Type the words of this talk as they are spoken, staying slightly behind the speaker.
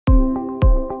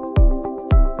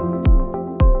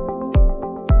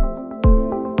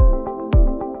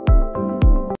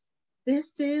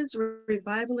This is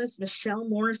Revivalist Michelle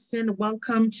Morrison.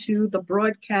 Welcome to the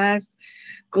broadcast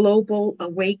Global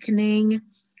Awakening.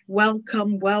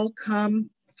 Welcome,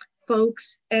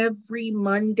 folks. Every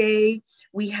Monday,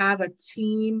 we have a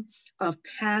team of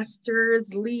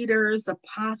pastors, leaders,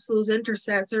 apostles,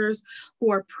 intercessors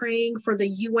who are praying for the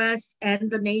U.S. and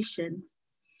the nations.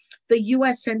 The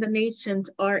U.S. and the nations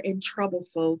are in trouble,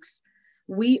 folks.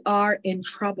 We are in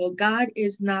trouble. God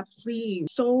is not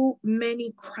pleased. So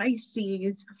many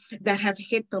crises that have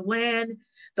hit the land.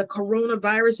 The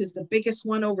coronavirus is the biggest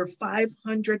one. Over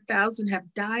 500,000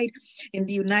 have died in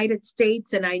the United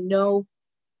States. And I know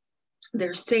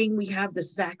they're saying we have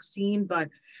this vaccine, but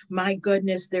my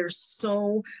goodness, there's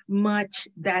so much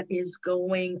that is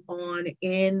going on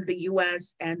in the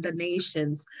U.S. and the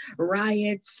nations.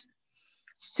 Riots,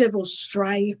 civil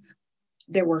strife.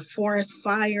 There were forest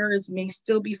fires, may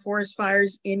still be forest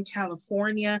fires in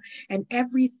California, and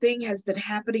everything has been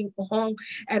happening all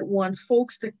at once.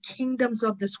 Folks, the kingdoms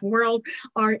of this world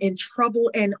are in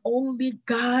trouble, and only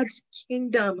God's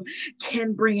kingdom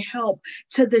can bring help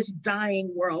to this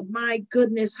dying world. My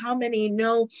goodness, how many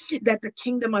know that the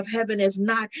kingdom of heaven is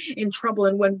not in trouble?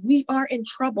 And when we are in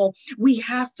trouble, we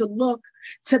have to look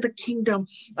to the kingdom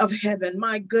of heaven.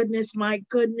 My goodness,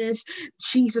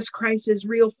 Jesus Christ is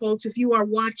real, folks. If you are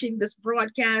watching this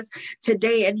broadcast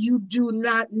today and you do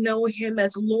not know him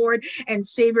as Lord and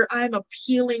Savior, I'm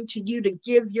appealing to you to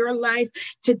give your life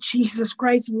to Jesus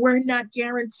Christ. We're not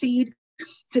guaranteed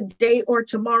today or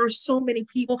tomorrow. So many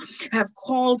people have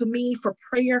called me for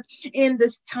prayer in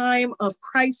this time of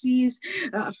crises.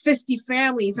 50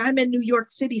 families. I'm in New York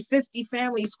City. 50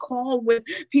 families called with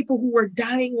people who were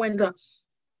dying when the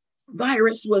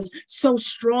virus was so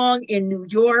strong in New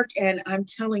York. And I'm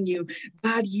telling you,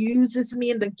 God uses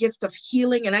me in the gift of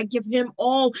healing, and I give him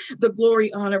all the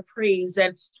glory, honor, praise.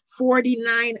 And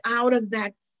 49 out of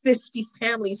that 50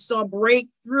 families saw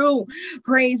breakthrough.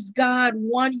 Praise God.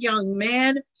 One young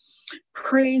man,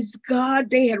 praise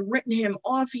God, they had written him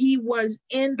off. He was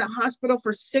in the hospital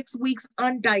for 6 weeks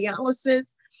on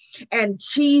dialysis. And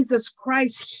Jesus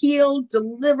Christ healed,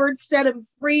 delivered, set him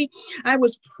free. I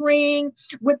was praying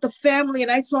with the family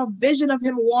and I saw a vision of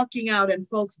him walking out. And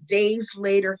folks, days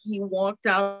later, he walked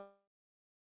out.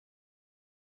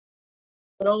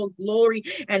 All glory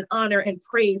and honor and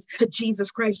praise to Jesus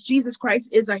Christ. Jesus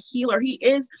Christ is a healer. He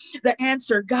is the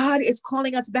answer. God is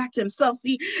calling us back to himself.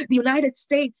 See, the United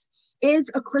States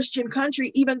is a Christian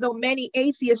country, even though many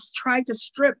atheists try to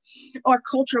strip our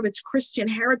culture of its Christian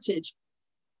heritage.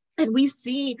 And we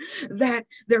see that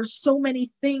there's so many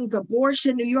things.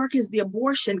 Abortion, New York is the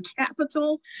abortion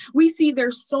capital. We see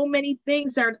there's so many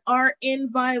things that are in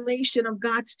violation of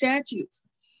God's statutes.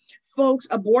 Folks,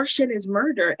 abortion is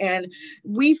murder, and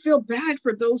we feel bad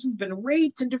for those who've been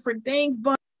raped and different things,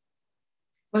 but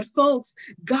folks,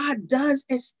 God does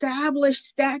establish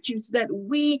statutes that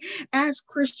we as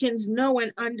Christians know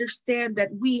and understand that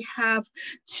we have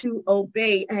to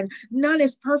obey. And none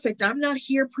is perfect. I'm not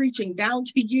here preaching down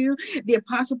to you. The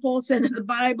Apostle Paul said in the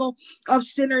Bible, of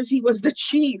sinners, he was the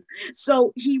chief.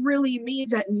 So he really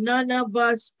means that none of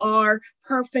us are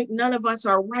perfect. None of us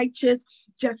are righteous.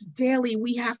 Just daily,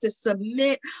 we have to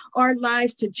submit our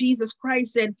lives to Jesus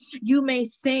Christ. And you may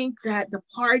think that the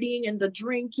partying and the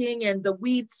drinking and the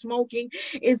weed smoking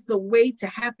is the way to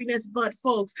happiness. But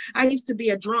folks, I used to be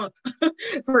a drunk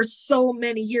for so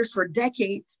many years, for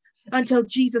decades, until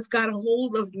Jesus got a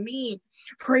hold of me.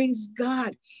 Praise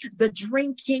God. The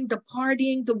drinking, the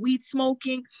partying, the weed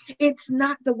smoking, it's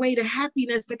not the way to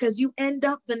happiness, because you end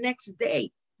up the next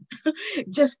day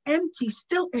just empty,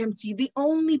 still empty. The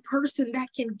only person that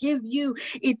can give you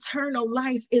eternal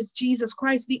life is Jesus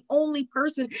Christ. The only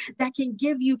person that can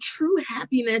give you true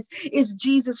happiness is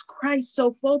Jesus Christ.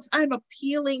 So folks, I'm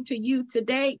appealing to you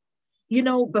today. You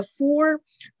know, before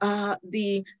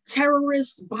the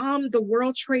terrorists bombed the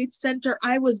World Trade Center,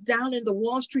 I was down in the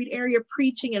Wall Street area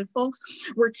preaching, and folks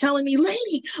were telling me,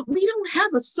 lady, we don't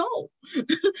have a soul.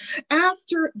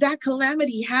 After that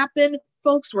calamity happened,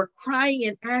 folks were crying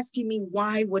and asking me,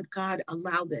 why would God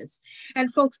allow this?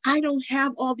 And folks, I don't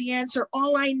have all the answer.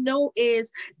 All I know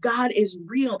is God is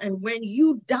real. And when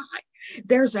you die,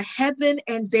 there's a heaven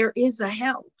and there is a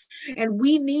hell. And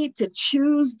we need to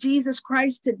choose Jesus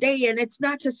Christ today. And it's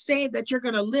not to say that you're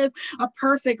going to live a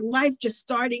perfect life just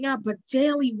starting out, but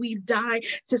daily we die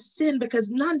to sin,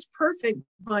 because none's perfect.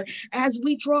 But as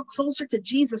we draw closer to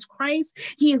Jesus Christ,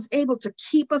 he is able to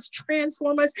keep us,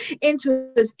 transform us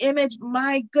into his image.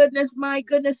 My goodness,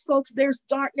 folks, there's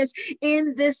darkness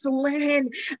in this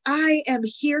land. I am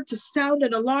here to sound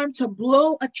an alarm, to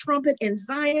blow a trumpet in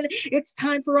Zion. It's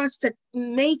time for us to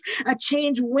make a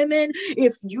change. Women,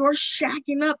 if you're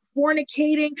shacking up,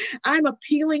 fornicating, I'm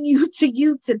appealing to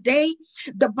you today.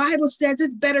 The Bible says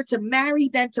it's better to marry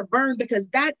than to burn, because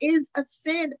that is a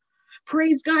sin.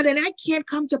 Praise God. And I can't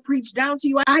come to preach down to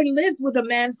you. I lived with a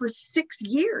man for 6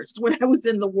 years when I was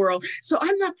in the world. So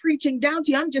I'm not preaching down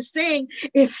to you. I'm just saying,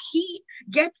 if he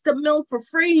gets the milk for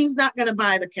free, he's not going to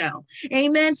buy the cow.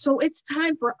 Amen. So it's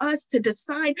time for us to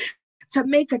decide to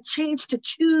make a change, to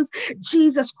choose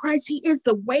Jesus Christ. He is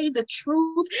the way, the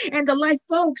truth, and the life.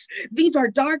 Folks, these are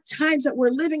dark times that we're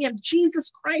living in. Jesus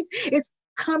Christ is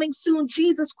coming soon.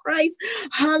 Jesus Christ,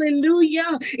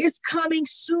 hallelujah, is coming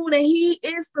soon, and he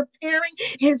is preparing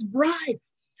his bride.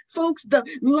 Folks, the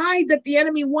lie that the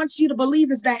enemy wants you to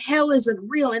believe is that hell isn't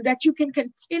real and that you can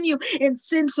continue in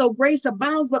sin so grace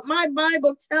abounds. But my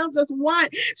Bible tells us,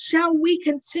 what shall we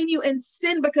continue in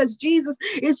sin because Jesus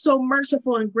is so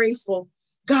merciful and graceful?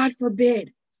 God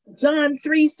forbid. John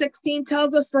 3:16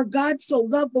 tells us, for God so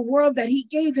loved the world that he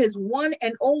gave his one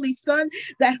and only son,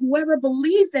 that whoever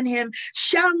believes in him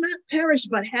shall not perish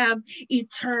but have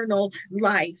eternal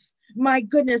life. My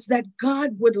goodness, that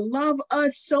God would love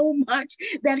us so much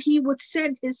that he would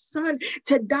send his son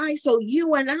to die so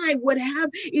you and I would have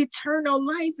eternal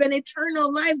life. And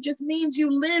eternal life just means you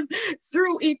live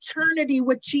through eternity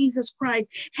with Jesus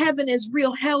Christ. Heaven is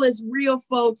real. Hell is real,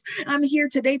 folks. I'm here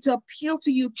today to appeal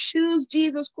to you. Choose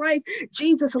Jesus Christ.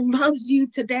 Jesus loves you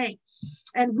today.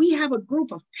 And we have a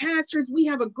group of pastors. We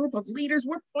have a group of leaders.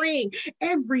 We're praying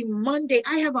every Monday.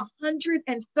 I have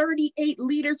 138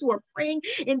 leaders who are praying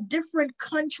in different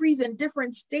countries and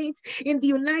different states in the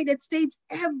United States.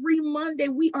 Every Monday,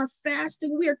 we are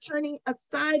fasting. We are turning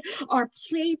aside our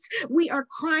plates. We are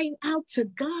crying out to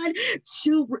God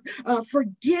to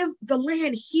forgive the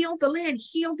land, heal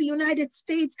the United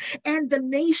States and the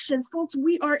nations. Folks,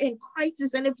 we are in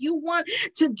crisis. And if you want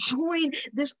to join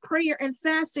this prayer and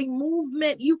fasting movement,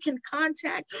 you can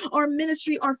contact our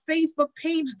ministry, our Facebook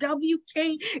page, WKDMI.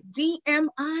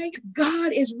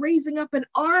 God is raising up an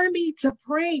army to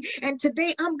pray. And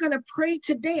today I'm going to pray.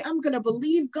 Today I'm going to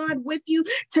believe God with you.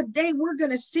 Today we're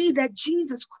going to see that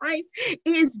Jesus Christ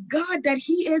is God, that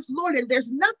he is Lord. And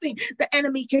there's nothing the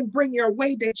enemy can bring your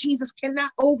way that Jesus cannot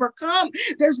overcome.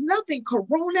 There's nothing,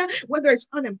 corona, whether it's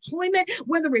unemployment,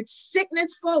 whether it's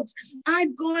sickness, folks.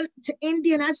 I've gone to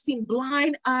India and I've seen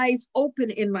blind eyes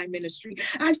open in my ministry.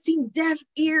 I've seen deaf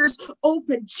ears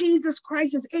open. Jesus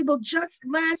Christ is able. Just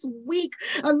last week,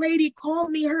 a lady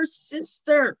called me. Her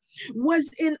sister was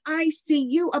in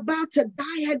ICU, about to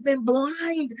die, had been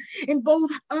blind in both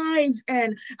eyes.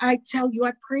 And I tell you,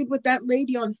 I prayed with that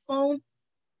lady on phone.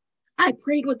 I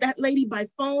prayed with that lady by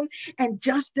phone, and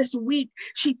just this week,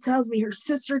 she tells me her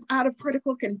sister's out of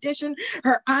critical condition.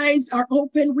 Her eyes are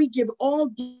open. We give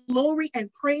all glory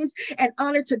and praise and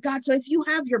honor to God. So if you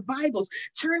have your Bibles,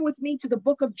 turn with me to the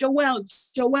book of Joel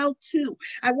 2.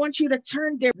 I want you to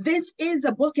turn there. This is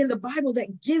a book in the Bible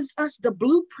that gives us the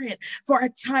blueprint for a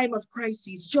time of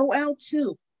crises. Joel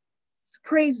 2.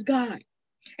 Praise God.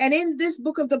 And in this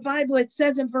book of the Bible, it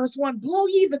says in verse 1, blow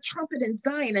ye the trumpet in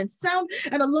Zion and sound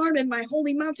an alarm in my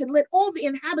holy mountain. Let all the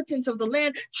inhabitants of the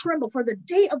land tremble, for the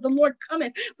day of the Lord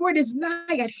cometh, for it is nigh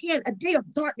at hand, a day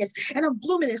of darkness and of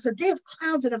gloominess, a day of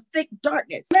clouds and of thick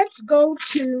darkness.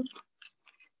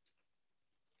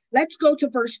 Let's go to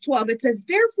verse 12. It says,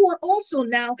 therefore also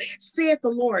now saith the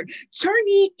Lord, turn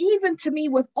ye even to me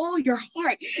with all your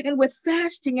heart, and with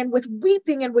fasting, and with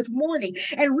weeping, and with mourning,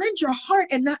 and rend your heart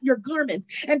and not your garments,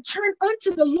 and turn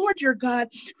unto the Lord your God,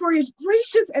 for he is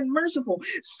gracious and merciful,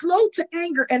 slow to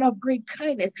anger, and of great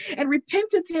kindness, and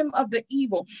repenteth him of the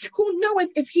evil. Who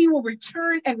knoweth if he will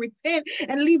return and repent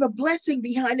and leave a blessing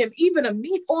behind him, even a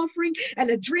meat offering and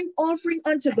a drink offering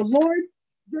unto the Lord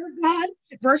your God?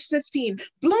 Verse 15,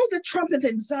 blow the trumpet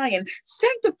in Zion,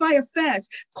 sanctify a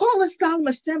fast, call a solemn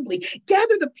assembly,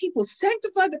 gather the people,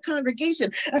 sanctify the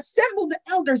congregation, assemble the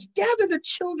elders, gather the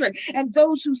children and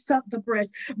those who suck the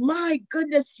breast. My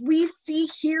goodness, we see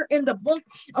here in the book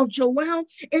of Joel,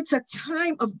 it's a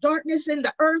time of darkness in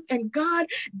the earth, and God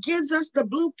gives us the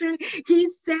blueprint. He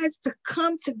says to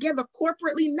come together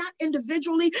corporately, not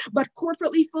individually, but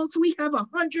corporately, folks. We have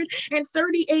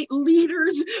 138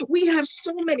 leaders. We have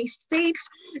so many states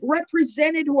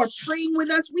represented who are praying with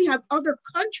us. We have other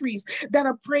countries that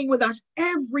are praying with us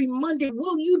every Monday.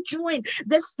 Will you join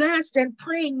this fast and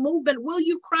praying movement? Will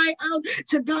you cry out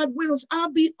to God with us?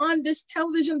 I'll be on this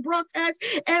television broadcast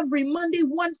every Monday,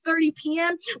 1:30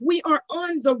 p.m. We are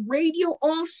on the radio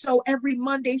also every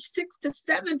Monday, 6 to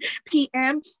 7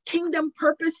 p.m. Kingdom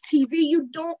Purpose TV. You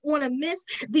don't want to miss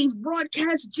these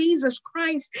broadcasts. Jesus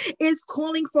Christ is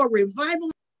calling for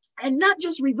revival. And not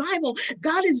just revival,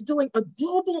 God is doing a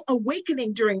global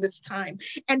awakening during this time.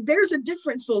 And there's a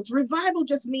difference, folks. Revival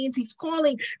just means he's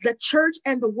calling the church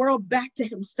and the world back to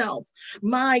himself.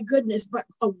 My goodness. But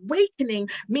awakening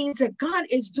means that God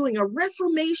is doing a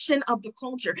reformation of the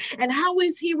culture. And how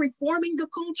is he reforming the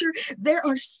culture? There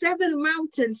are 7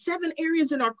 mountains, 7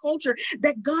 areas in our culture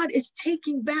that God is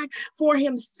taking back for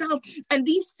himself. And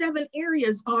these 7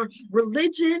 areas are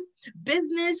religion,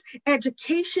 business,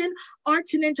 education,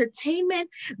 arts and entertainment,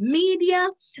 media,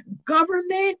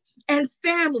 government, and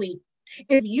family.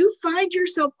 If you find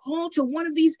yourself called to one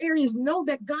of these areas, know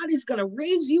that God is going to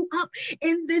raise you up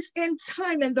in this end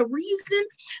time. And the reason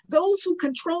those who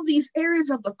control these areas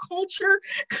of the culture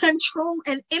control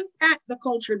and impact the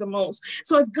culture the most.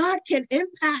 So if God can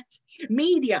impact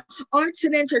media, arts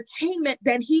and entertainment,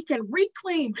 then he can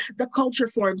reclaim the culture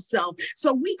for himself.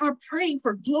 So we are praying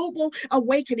for global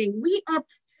awakening. We are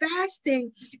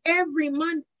fasting every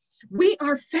month. We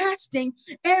are fasting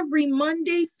every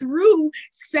Monday through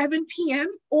 7 p.m.,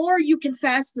 or you can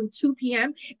fast through 2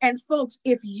 p.m. And folks,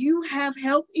 if you have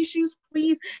health issues,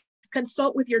 please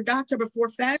consult with your doctor before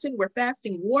fasting. We're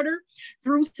fasting water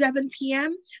through 7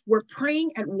 p.m. We're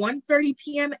praying at 1:30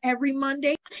 p.m. every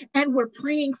Monday, and we're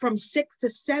praying from 6 to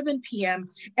 7 p.m.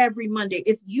 every Monday.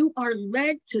 If you are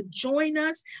led to join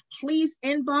us, please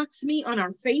inbox me on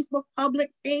our Facebook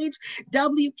public page,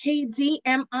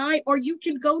 WKDMI, or you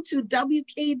can go to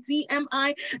WKDMI.org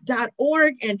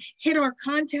and hit our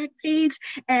contact page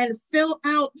and fill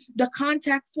out the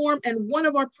contact form, and one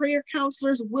of our prayer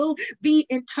counselors will be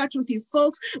in touch with you.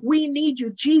 Folks, we need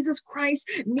you. Jesus Christ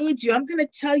needs you. I'm going to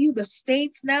tell you the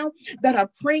states now that are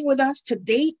praying with us to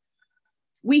date.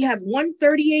 We have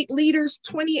 138 leaders,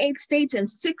 28 states, and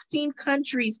 16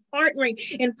 countries partnering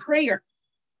in prayer.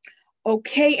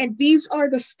 Okay, and these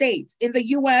are the states in the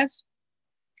U.S.: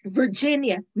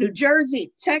 Virginia, New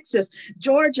Jersey, Texas,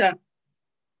 Georgia,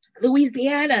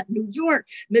 Louisiana, New York,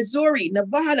 Missouri,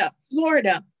 Nevada,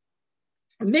 Florida,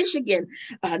 Michigan,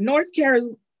 North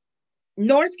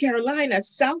Carolina,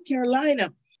 South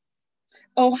Carolina,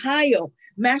 Ohio,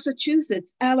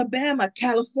 Massachusetts, Alabama,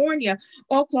 California,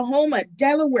 Oklahoma,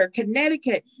 Delaware,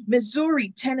 Connecticut,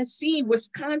 Missouri, Tennessee,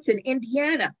 Wisconsin,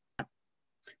 Indiana,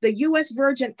 the U.S.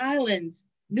 Virgin Islands,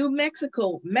 New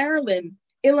Mexico, Maryland,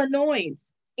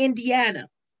 Illinois, Indiana.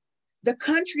 The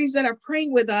countries that are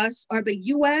praying with us are the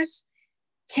U.S.,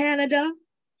 Canada,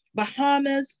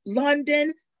 Bahamas,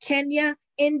 London, Kenya,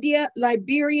 India,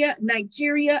 Liberia,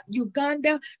 Nigeria,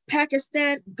 Uganda,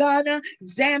 Pakistan, Ghana,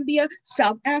 Zambia,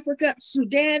 South Africa,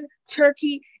 Sudan,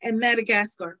 Turkey, and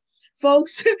Madagascar.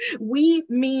 Folks, we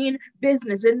mean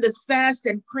business in this fast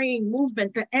and praying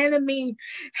movement. The enemy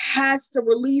has to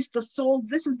release the souls.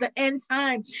 This is the end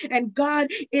time, and God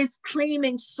is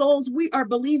claiming souls. We are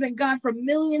believing God for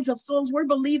millions of souls. We're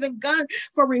believing God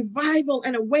for revival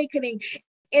and awakening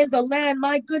in the land.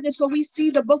 My goodness. So we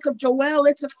see the book of Joel.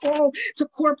 It's a call to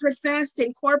corporate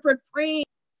fasting, corporate praying.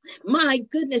 My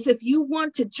goodness, if you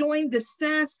want to join this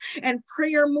fast and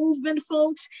prayer movement,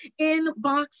 folks,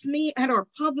 inbox me at our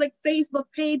public Facebook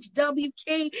page,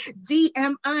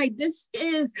 WKDMI. This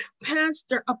is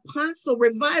Pastor, Apostle,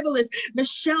 Revivalist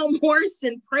Michelle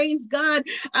Morrison. Praise God.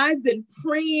 I've been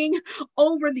praying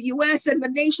over the U.S. and the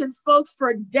nations, folks,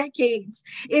 for decades.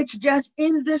 It's just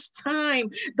in this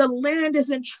time, the land is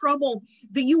in trouble.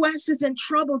 The U.S. is in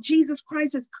trouble. Jesus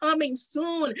Christ is coming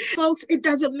soon. Folks, it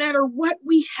doesn't matter what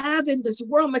we have in this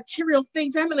world, material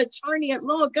things. I'm an attorney at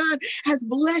law. God has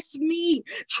blessed me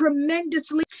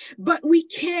tremendously, but we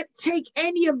can't take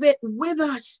any of it with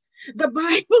us. The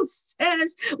Bible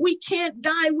says we can't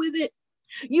die with it.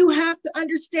 You have to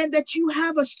understand that you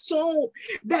have a soul,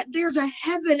 that there's a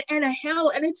heaven and a hell,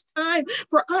 and it's time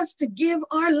for us to give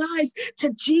our lives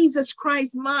to Jesus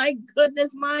Christ. My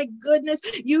goodness,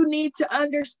 you need to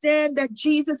understand that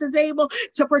Jesus is able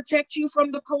to protect you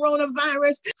from the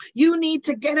coronavirus. You need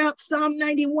to get out Psalm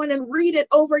 91 and read it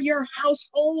over your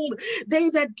household. They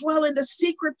that dwell in the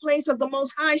secret place of the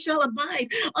Most High shall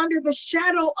abide under the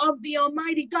shadow of the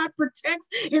Almighty. God protects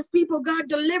his people. God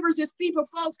delivers his people,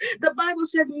 folks. The Bible Bible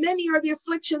says, many are the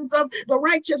afflictions of the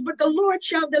righteous, but the Lord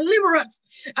shall deliver us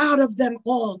out of them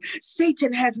all.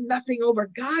 Satan has nothing over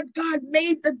God. God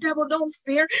made the devil. Don't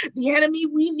fear the enemy.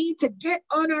 We need to get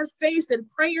on our face in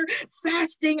prayer,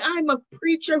 fasting. I'm a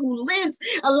preacher who lives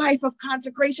a life of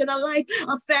consecration, a life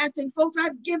of fasting. Folks,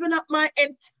 I've given up my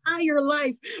entire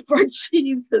life for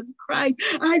Jesus Christ.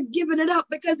 I've given it up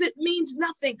because it means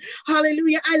nothing.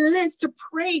 Hallelujah. I live to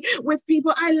pray with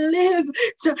people. I live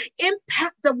to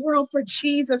impact the world for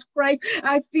Jesus Christ.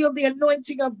 I feel the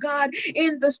anointing of God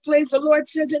in this place. The Lord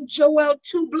says in Joel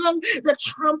 2, blow the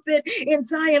trumpet in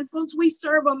Zion. Folks, we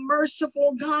serve a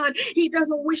merciful God. He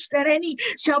doesn't wish that any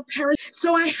shall perish.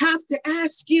 So I have to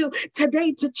ask you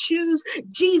today to choose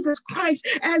Jesus Christ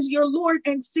as your Lord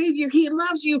and Savior. He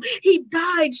loves you. He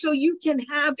died so you can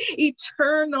have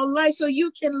eternal life, so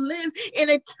you can live in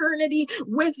eternity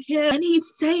with him. And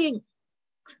he's saying,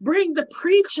 bring the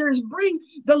preachers, bring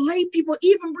the lay people,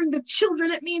 even bring the children.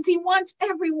 It means he wants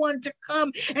everyone to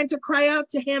come and to cry out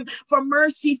to him for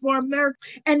mercy for America.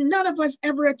 And none of us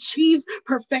ever achieves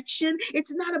perfection.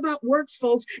 It's not about works,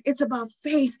 folks. It's about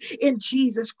faith in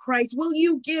Jesus Christ. Will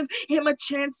you give him a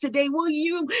chance today? Will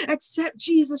you accept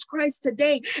Jesus Christ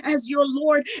today as your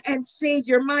Lord and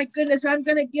Savior? My goodness, I'm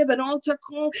going to give an altar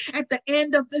call at the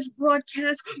end of this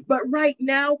broadcast. But right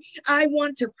now, I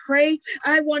want to pray.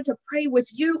 I want to pray with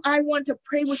you. I want to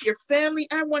pray with your family.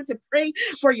 I want to pray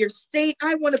for your state.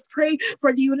 I want to pray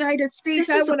for the United States.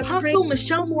 This is Apostle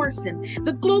Michelle Morrison.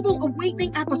 The Global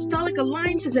Awakening Apostolic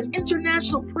Alliance is an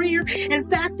international prayer and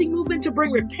fasting movement to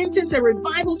bring repentance and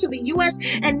revival to the U.S.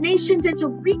 and nations and to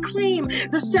reclaim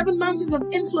the 7 mountains of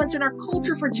influence in our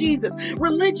culture for Jesus.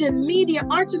 Religion, media,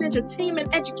 arts and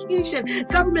entertainment, education,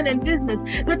 government and business.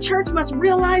 The church must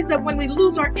realize that when we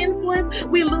lose our influence,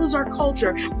 we lose our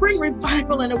culture. Bring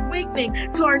revival and awakening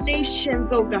to our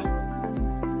nations, oh God.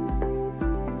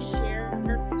 Share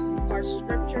our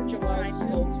scripture, July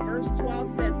 12, verse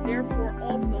 12 says, therefore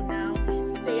also now,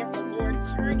 saith the Lord,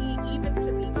 turn ye even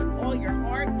to me with all your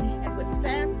heart, and with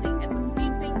fasting, and with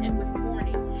weeping, and with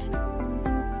mourning.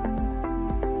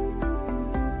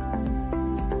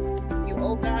 You,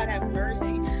 oh God, have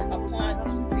mercy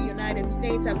upon the United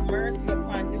States, have mercy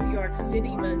upon New York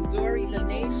City, Missouri, the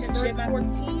nation. Verse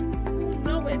 14, who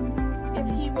knoweth if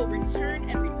he will return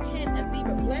and repent and leave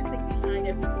a blessing behind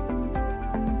him.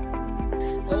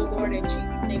 Oh Lord, in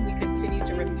Jesus' name, we continue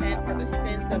to repent for the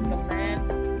sins of the land.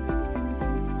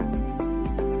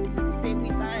 We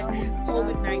bind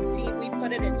COVID-19, we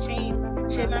put it in chains.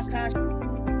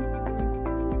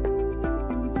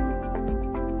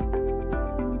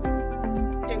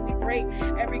 We break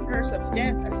every curse of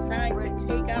death assigned to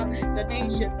take out the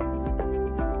nation.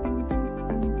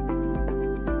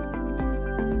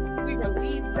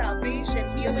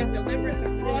 Salvation, healing, deliverance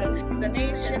across the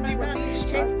nation. We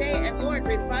release and Lord,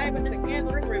 revive us again.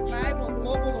 Bring revival,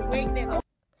 global awakening.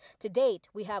 To date,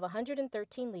 we have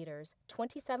 113 leaders,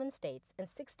 27 states, and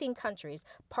 16 countries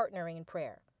partnering in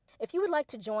prayer. If you would like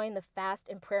to join the fast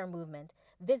and prayer movement,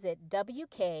 visit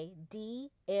wkdmi.org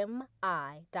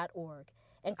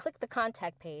and click the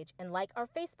contact page and like our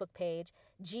Facebook page,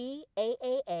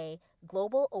 GAAA,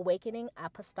 Global Awakening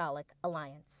Apostolic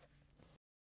Alliance.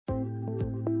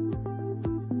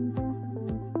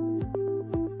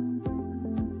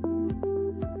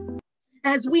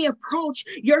 As we approach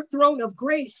your throne of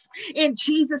grace, in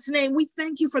Jesus' name, we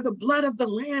thank you for the blood of the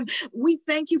Lamb. We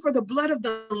thank you for the blood of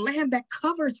the Lamb that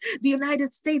covers the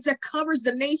United States, that covers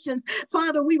the nations.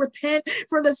 Father, we repent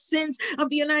for the sins of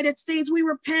the United States. We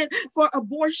repent for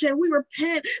abortion. We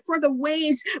repent for the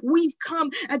ways we've come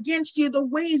against you, the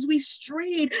ways we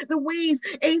strayed, the ways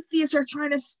atheists are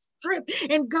trying to strip.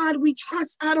 And God, we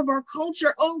trust out of our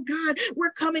culture. Oh God,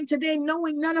 we're coming today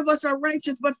knowing none of us are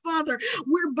righteous, but Father,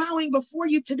 we're bowing before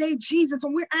you today, Jesus,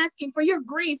 and we're asking for your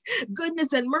grace,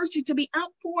 goodness, and mercy to be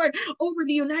outpoured over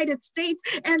the United States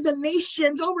and the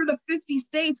nations, over the 50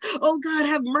 states. Oh God,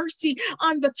 have mercy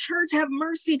on the church, have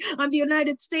mercy on the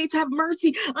United States, have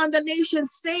mercy on the nation,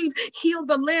 save, heal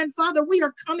the land. Father, we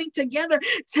are coming together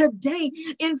today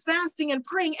in fasting and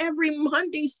praying every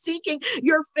Monday, seeking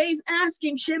your face,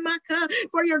 asking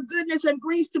for your goodness and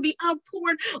grace to be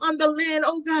outpoured on the land.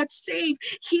 Oh God, save,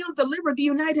 heal, deliver the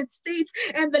United States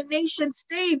and the nation.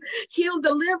 Save, heal,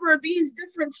 deliver these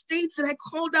different states that I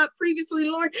called out previously,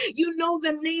 Lord. You know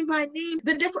them name by name.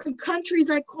 The different countries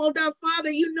I called out,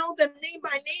 Father, you know them name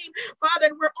by name, Father.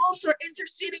 And we're also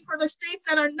interceding for the states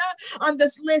that are not on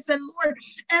this list. And Lord,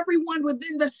 everyone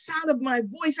within the sound of my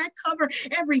voice, I cover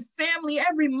every family,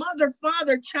 every mother,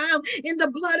 father, child in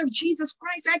the blood of Jesus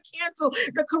Christ. I cancel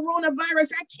the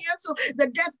coronavirus. I cancel the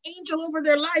death angel over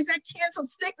their lives. I cancel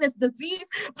sickness, disease,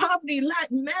 poverty, lack,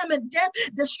 mammon, death,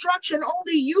 destruction.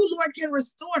 Only you, Lord, can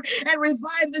restore and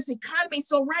revive this economy.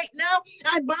 So right now,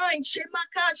 I bind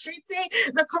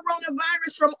the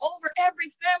coronavirus from over every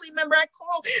family member. I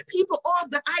call people off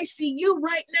the ICU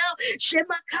right now.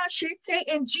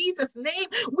 In Jesus' name,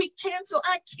 I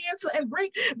cancel and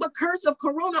break the curse of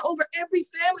corona over every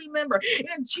family member.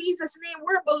 In Jesus' name,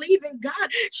 we're believing,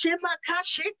 God,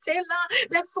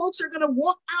 that folks are going to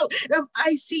walk out of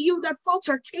ICU, that folks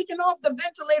are taking off the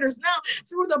ventilators now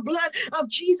through the blood of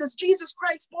Jesus. Jesus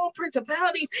Christ, all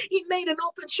principalities, he made an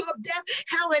open show of death,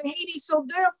 hell, and Hades. So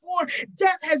therefore,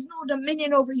 death has no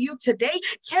dominion over you today.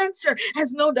 Cancer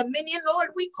has no dominion. Lord,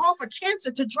 we call for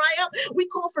cancer to dry up. We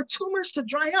call for tumors to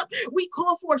dry up. We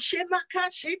call for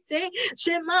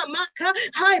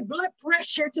high blood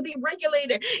pressure to be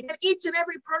regulated in each and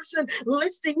every person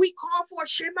listening. We call for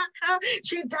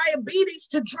diabetes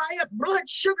to dry up, blood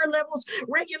sugar levels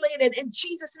regulated. In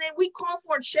Jesus' name, we call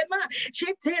for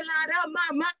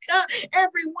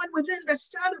everyone within the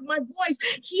sound of my voice,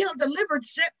 healed, delivered,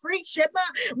 set free.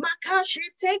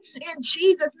 In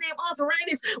Jesus' name,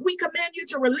 arthritis, we command you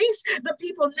to release the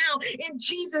people now. In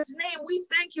Jesus' name, we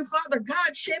thank you, Father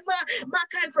God.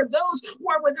 For those who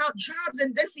are without jobs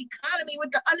in this economy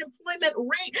with the unemployment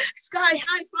rate sky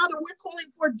high, Father, we're calling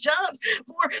for jobs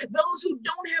for those who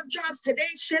don't have jobs today.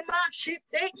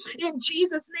 In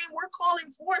Jesus' name, we're calling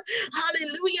for,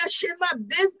 hallelujah,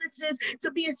 businesses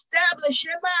to be established.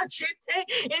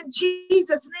 In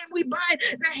Jesus' name, we bind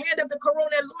the hand of the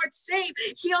corona. Lord, save,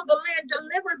 heal the land,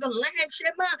 deliver the land.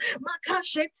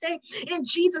 In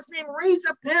Jesus' name, raise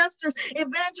up pastors,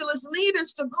 evangelists,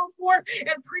 leaders to go forth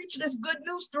and preach this good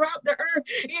news throughout the earth.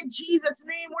 In Jesus'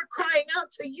 name, we're crying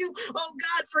out to you. Oh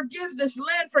God, forgive this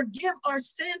land, forgive our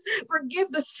sins,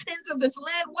 forgive the sins of this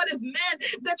land. What is man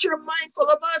that you're mindful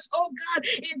of us? Oh God,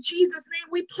 in Jesus' name,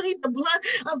 we plead the blood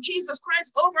of Jesus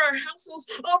Christ over our households,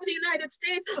 over the United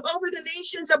States, over the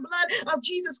nations. The blood of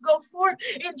Jesus goes forth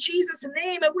in Jesus'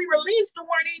 name, and we release the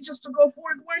warring angels to go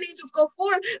forth. Warring angels go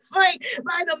forth, fight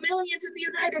by the millions in the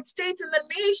United States and the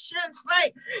nations,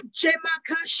 fight.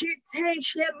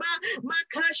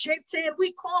 And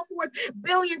we call forth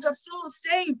billions of souls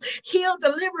saved, healed,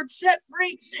 delivered, set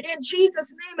free in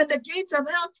Jesus' name. And the gates of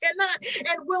hell cannot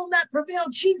and will not prevail.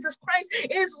 Jesus Christ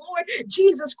is Lord.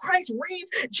 Jesus Christ reigns.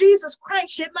 Jesus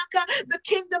Christ, the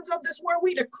kingdoms of this world,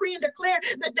 we decree and declare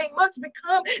that they must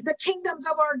become the kingdoms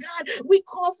of our God. We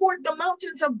call forth the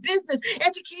mountains of business,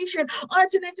 education,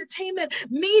 arts and entertainment,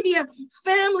 media,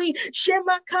 family,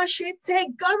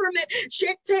 government,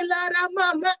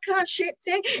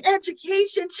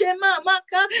 education,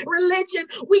 religion.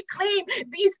 We claim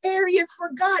these areas for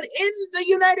God in the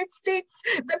United States,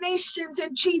 the nations,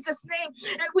 in Jesus' name.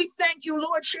 And we thank you,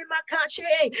 Lord.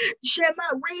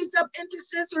 Raise up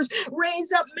intercessors,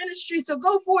 raise up ministries to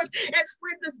go forth and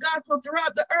spread this gospel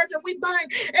throughout the earth. And we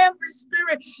bind every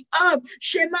spirit of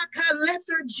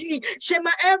lethargy,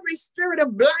 every spirit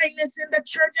of blindness in the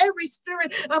church, every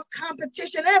spirit of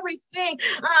competition, everything,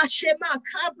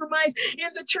 compromise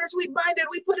in the church. We bind it,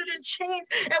 we put it in chains,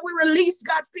 and we release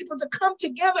God's people to come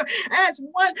together as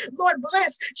one. Lord,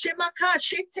 bless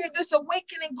this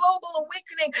awakening, global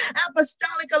awakening,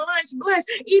 apostolic alliance. Bless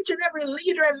each and every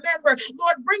leader and member.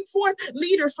 Lord, bring forth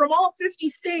leaders from all 50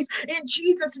 states in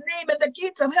Jesus' name, and the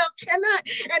gates of hell cannot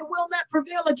and will not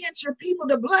prevail against your people.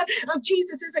 The blood of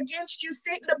Jesus is against you,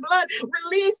 Satan. The blood,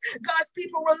 release God's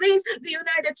people, release the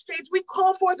United States. We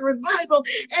call forth revival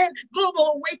and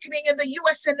global awakening in the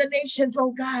U.S. and the nations,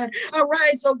 oh God.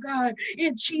 Arise, oh God,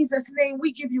 in Jesus' name.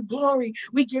 We give you glory,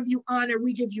 we give you honor,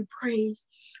 we give you praise.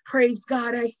 Praise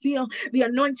God. I feel the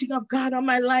anointing of God on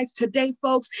my life today,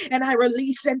 folks, and I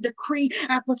release and decree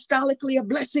apostolically a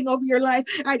blessing over your life.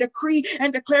 I decree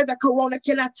and declare that corona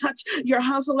cannot touch your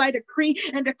household. I decree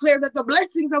and declare that the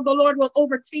blessings of the Lord will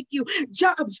overtake you.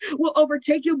 Jobs will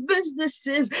overtake you.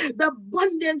 Businesses, the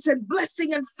abundance and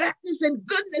blessing and fatness and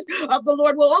goodness of the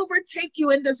Lord will overtake you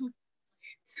in this.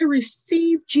 To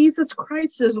receive Jesus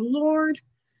Christ as Lord,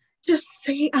 just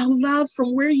say out loud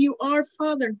from where you are,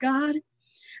 Father God,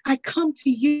 I come to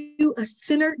you a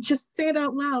sinner. Just say it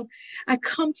out loud. I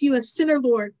come to you a sinner,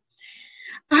 Lord.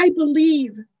 I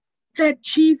believe that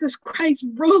Jesus Christ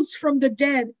rose from the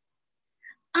dead.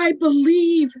 I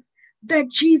believe that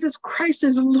Jesus Christ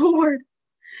is Lord.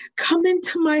 Come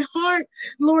into my heart,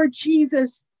 Lord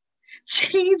Jesus.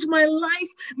 Change my life,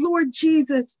 Lord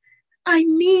Jesus. I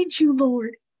need you,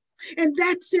 Lord. And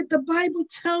that's it. The Bible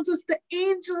tells us the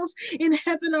angels in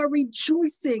heaven are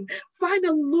rejoicing. Find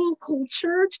a local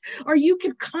church, or you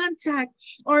can contact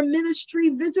our ministry.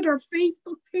 Visit our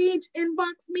Facebook page,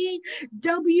 inbox me,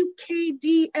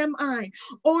 WKDMI,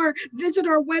 or visit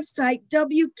our website,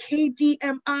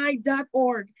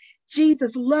 WKDMI.org.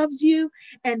 Jesus loves you,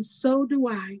 and so do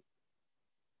I.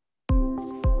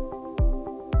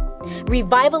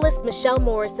 Revivalist Michelle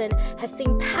Morrison has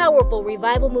seen powerful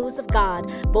revival moves of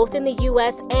God, both in the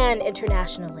U.S. and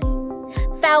internationally.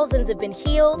 Thousands have been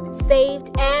healed,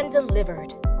 saved, and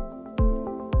delivered.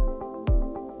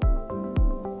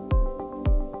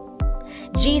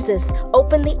 Jesus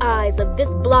opened the eyes of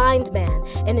this blind man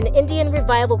in an Indian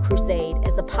revival crusade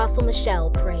as Apostle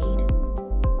Michelle prayed.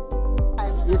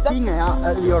 You seeing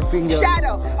your finger.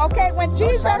 Shadow. Okay, when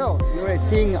Jesus. Shadow. You are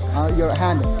seeing your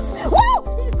hand. Woo!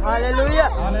 Hallelujah.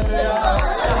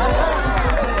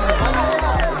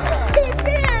 He's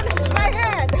seeing my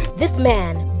hand. This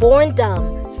man, born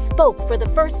dumb, spoke for the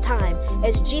first time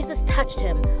as Jesus touched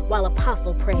him while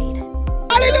Apostle prayed.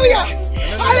 Hallelujah.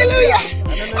 Hallelujah.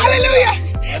 Hallelujah.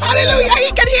 Hallelujah.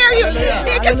 He can hear you.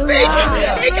 He can speak.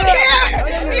 He can hear.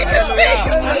 He can speak.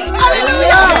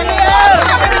 Hallelujah.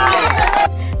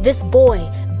 This boy,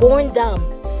 born dumb,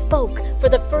 spoke for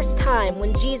the first time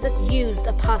when Jesus used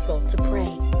Apostle to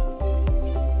pray.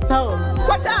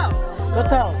 What down? What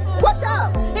down? What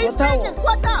down? He's speaking.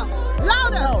 What down?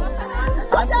 Louder.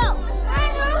 What down?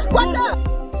 What down?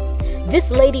 This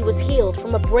lady was healed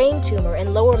from a brain tumor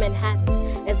in Lower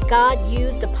Manhattan as God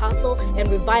used Apostle and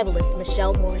Revivalist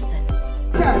Michelle Morrison.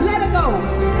 Let her go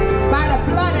by the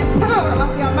blood and power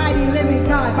of the almighty living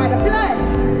God. By the blood.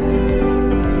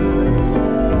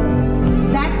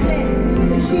 That's it.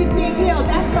 She's being healed.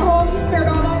 That's the Holy Spirit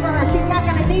all over her. She's not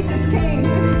going to need this king.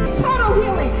 Total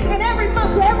healing in every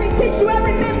muscle, every tissue,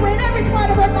 every membrane, every part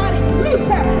of her body. Loose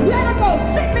her. Let her go.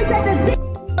 Sickness and disease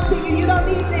to you. You don't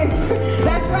need this.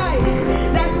 That's right.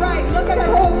 That's right. Look at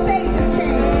her whole face has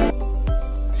changed.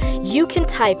 You can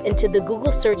type into the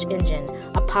Google search engine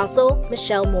Apostle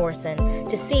Michelle Morrison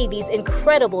to see these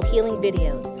incredible healing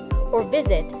videos, or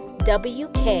visit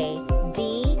WKDMI.org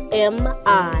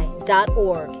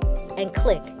and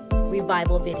click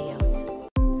Revival Videos.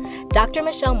 Dr.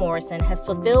 Michelle Morrison has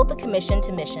fulfilled the commission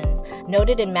to missions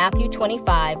noted in Matthew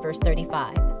 25, verse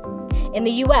 35. In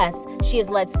the U.S., she has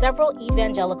led several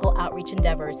evangelical outreach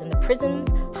endeavors in the prisons,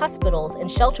 hospitals,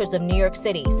 and shelters of New York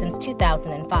City since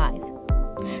 2005.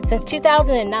 Since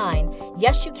 2009,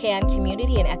 Yes You Can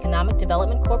Community and Economic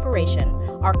Development Corporation,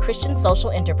 our Christian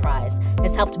social enterprise,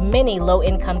 has helped many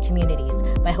low-income communities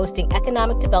by hosting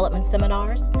economic development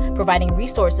seminars, providing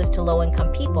resources to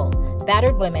low-income people,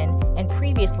 battered women, and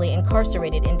previously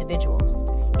incarcerated individuals.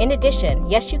 In addition,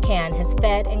 Yes You Can has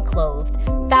fed and clothed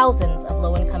thousands of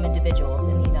low-income individuals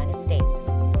in the United States.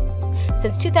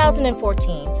 Since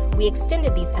 2014, we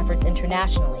extended these efforts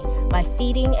internationally by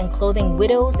feeding and clothing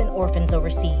widows and orphans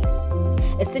overseas,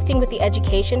 assisting with the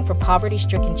education for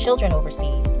poverty-stricken children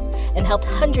overseas, and helped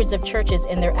hundreds of churches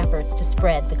in their efforts to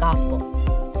spread the gospel.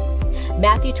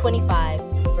 Matthew 25,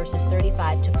 verses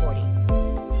 35 to 40.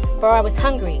 For I was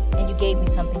hungry, and you gave me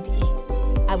something to eat.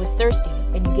 I was thirsty,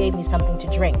 and you gave me something to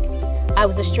drink. I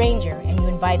was a stranger, and you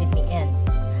invited me in.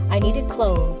 I needed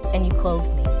clothes, and you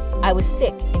clothed me. I was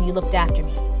sick, and you looked after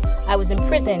me. I was in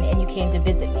prison, and you came to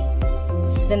visit me.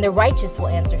 Then the righteous will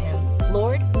answer him,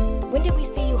 Lord, when did we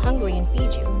see you hungry and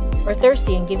feed you, or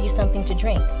thirsty and give you something to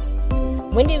drink?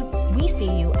 When did we see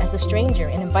you as a stranger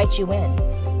and invite you in,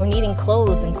 or needing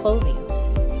clothes and clothe you?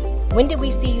 When did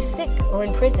we see you sick or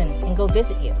in prison and go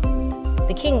visit you?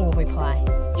 The king will reply,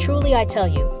 truly I tell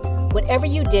you, whatever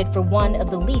you did for one of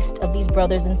the least of these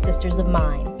brothers and sisters of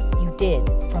mine, you did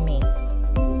for me.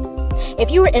 If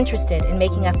you are interested in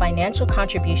making a financial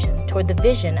contribution toward the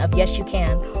vision of Yes You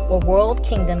Can or World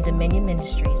Kingdom Dominion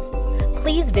Ministries,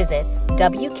 please visit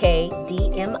WKDMI.org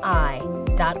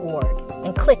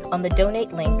and click on the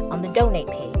donate link on the donate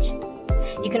page.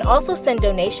 You can also send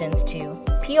donations to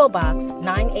P.O. Box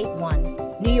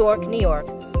 981, New York, New York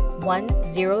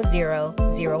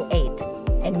 10008,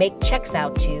 and make checks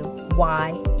out to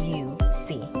Y